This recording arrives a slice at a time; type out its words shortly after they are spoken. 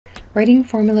Writing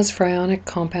formulas for ionic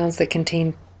compounds that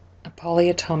contain a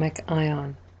polyatomic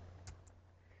ion.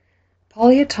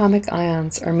 Polyatomic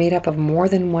ions are made up of more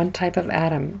than one type of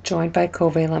atom joined by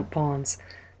covalent bonds.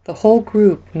 The whole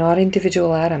group, not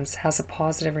individual atoms, has a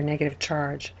positive or negative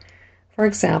charge. For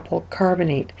example,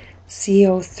 carbonate,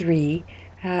 CO3,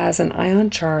 has an ion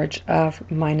charge of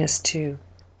 -2.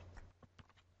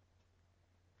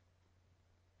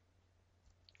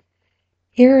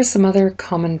 Here are some other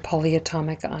common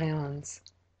polyatomic ions.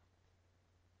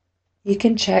 You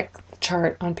can check the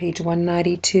chart on page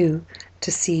 192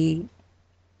 to see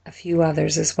a few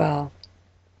others as well.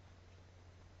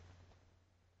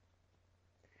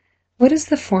 What is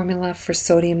the formula for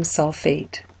sodium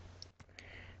sulfate?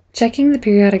 Checking the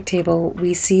periodic table,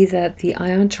 we see that the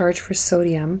ion charge for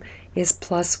sodium is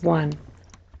 +1.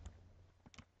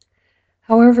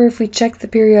 However, if we check the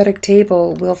periodic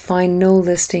table, we'll find no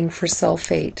listing for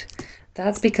sulfate.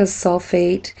 That's because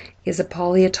sulfate is a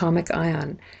polyatomic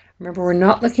ion. Remember, we're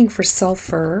not looking for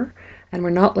sulfur, and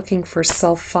we're not looking for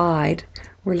sulfide.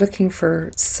 We're looking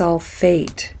for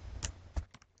sulfate.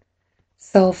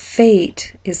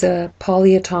 Sulfate is a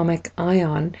polyatomic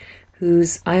ion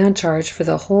whose ion charge for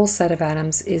the whole set of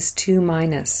atoms is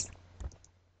 2-.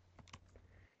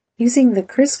 Using the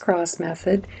crisscross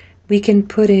method, we can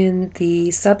put in the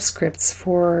subscripts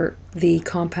for the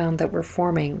compound that we're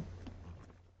forming.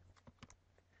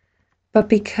 But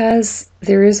because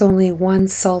there is only one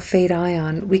sulfate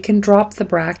ion, we can drop the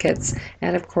brackets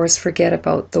and of course forget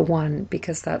about the 1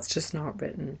 because that's just not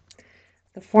written.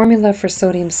 The formula for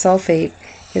sodium sulfate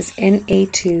is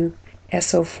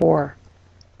Na2SO4.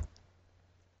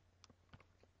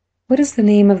 What is the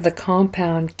name of the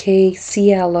compound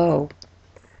KClO?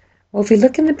 Well, if we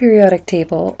look in the periodic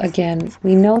table, again,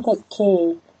 we know that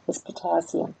K is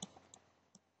potassium.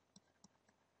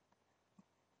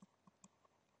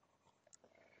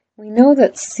 We know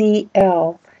that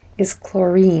Cl is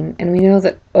chlorine, and we know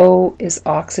that O is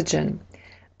oxygen.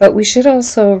 But we should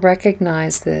also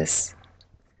recognize this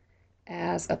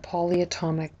as a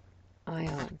polyatomic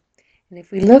ion. And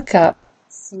if we look up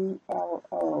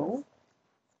ClO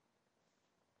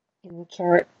in the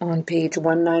chart on page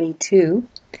 192,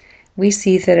 we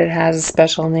see that it has a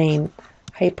special name,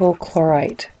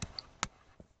 hypochlorite.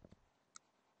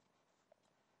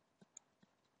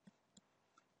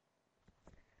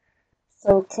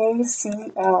 So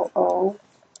KClO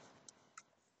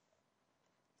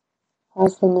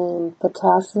has the name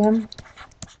potassium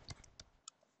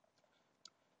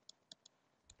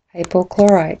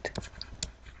hypochlorite.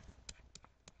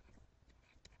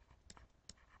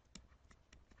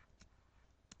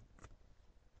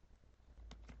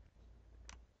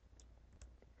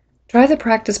 Try the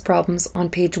practice problems on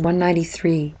page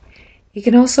 193. You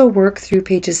can also work through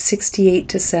pages 68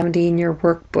 to 70 in your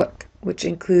workbook, which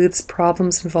includes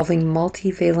problems involving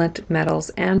multivalent metals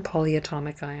and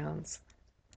polyatomic ions.